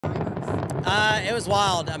It was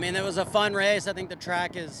wild. I mean, it was a fun race. I think the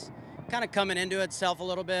track is kind of coming into itself a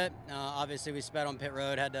little bit. Obviously, we sped on pit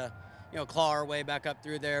road, had to, claw our way back up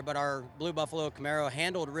through there. But our Blue Buffalo Camaro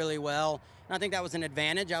handled really well, and I think that was an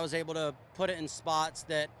advantage. I was able to put it in spots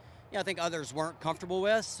that, I think others weren't comfortable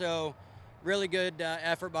with. So, really good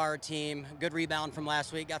effort by our team. Good rebound from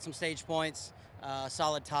last week. Got some stage points.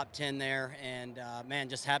 Solid top 10 there, and man,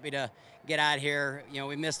 just happy to get out here.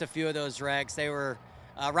 We missed a few of those wrecks. They were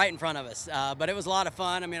right in front of us. But it was a lot of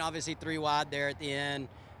fun. I mean, obviously 3 wide there at the end,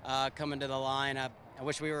 coming to the line. I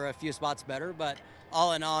wish we were a few spots better, but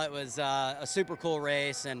all in all, it was a super cool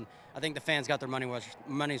race, and I think the fans got their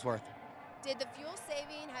money's worth. Did the fuel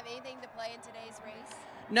saving have anything to play in today's race?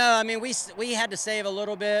 No, I mean, we had to save a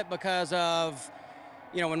little bit because of,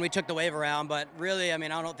 when we took the wave around, but really, I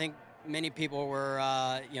mean, I don't think many people were,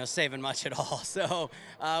 saving much at all. So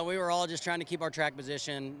we were all just trying to keep our track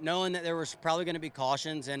position, knowing that there was probably going to be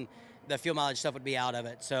cautions and the fuel mileage stuff would be out of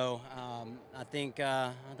it. So I think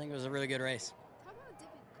it was a really good race. Talk about the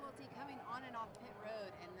difficulty coming on and off pit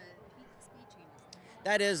road and the heat speed changes.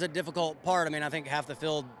 That is a difficult part. I mean, I think half the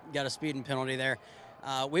field got a speeding penalty there.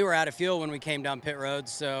 We were out of fuel when we came down pit road,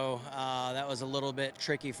 so that was a little bit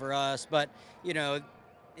tricky for us. But,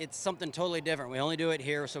 it's something totally different. We only do it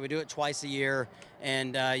here, so we do it twice a year,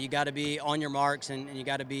 and you got to be on your marks, and you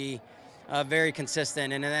got to be very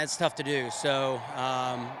consistent, and that's tough to do. So,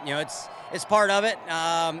 it's part of it.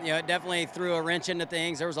 It definitely threw a wrench into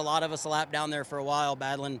things. There was a lot of us a lap down there for a while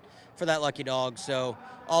battling for that lucky dog. So,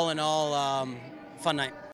 all in all, fun night.